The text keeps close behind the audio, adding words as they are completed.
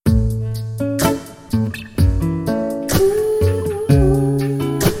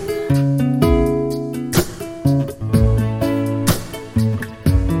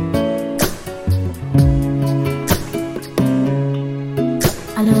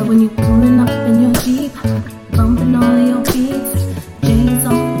when you pulling up in your Jeep, bumping all of your beats. Shades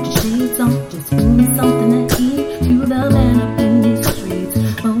on, put your shades on, just feeling something to eat. You the man up in these streets,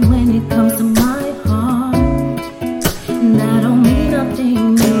 but when it comes to my heart, that don't mean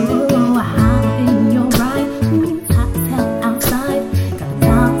nothing. No, I hop in your ride, it's hot as hell outside. Got the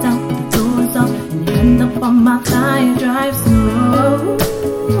top down, the doors up, and you end up on my thigh. Drive slow,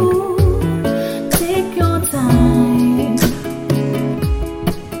 take your time.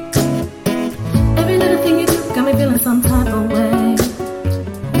 Every little thing you do got me feeling some type of way.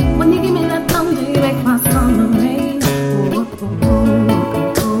 When you give me that thunder, you make my summer rain. Oh, oh, oh,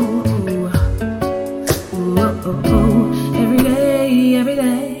 oh, oh, oh, oh. Every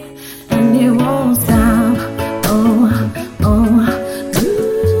day, and it won't stop. Oh, oh, ooh.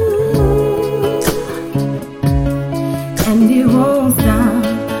 And it won't stop.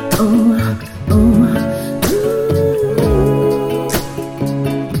 Oh, oh, ooh.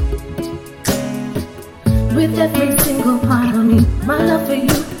 With every single part of me, my love for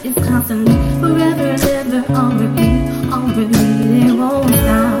you is constantly, forever and ever, on repeat, it won't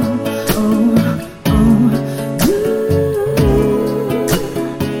stop. Oh, oh, ooh.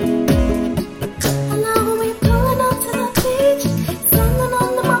 I love when we pulling up to the beach, standing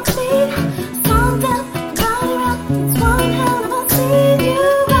under my feet, sun down, body rock, it's one hell of a scene. You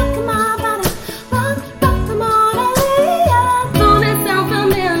rockin' my body, rock the Mona Lisa. Don't it sound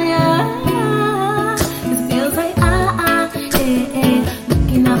familiar? It feels like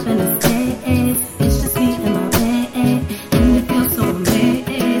looking up in the space. It's just me and my bed, and it feels so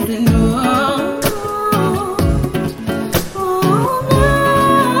amazing. Oh, all night.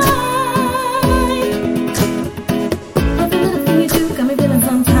 Every little thing you do got me feeling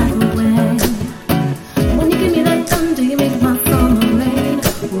some type of way. When you give me that thunder, you make my summer rain.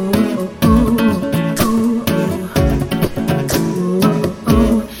 Oh, oh, oh, oh, oh, oh,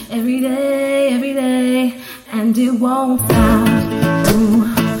 oh. Every day, and it won't stop.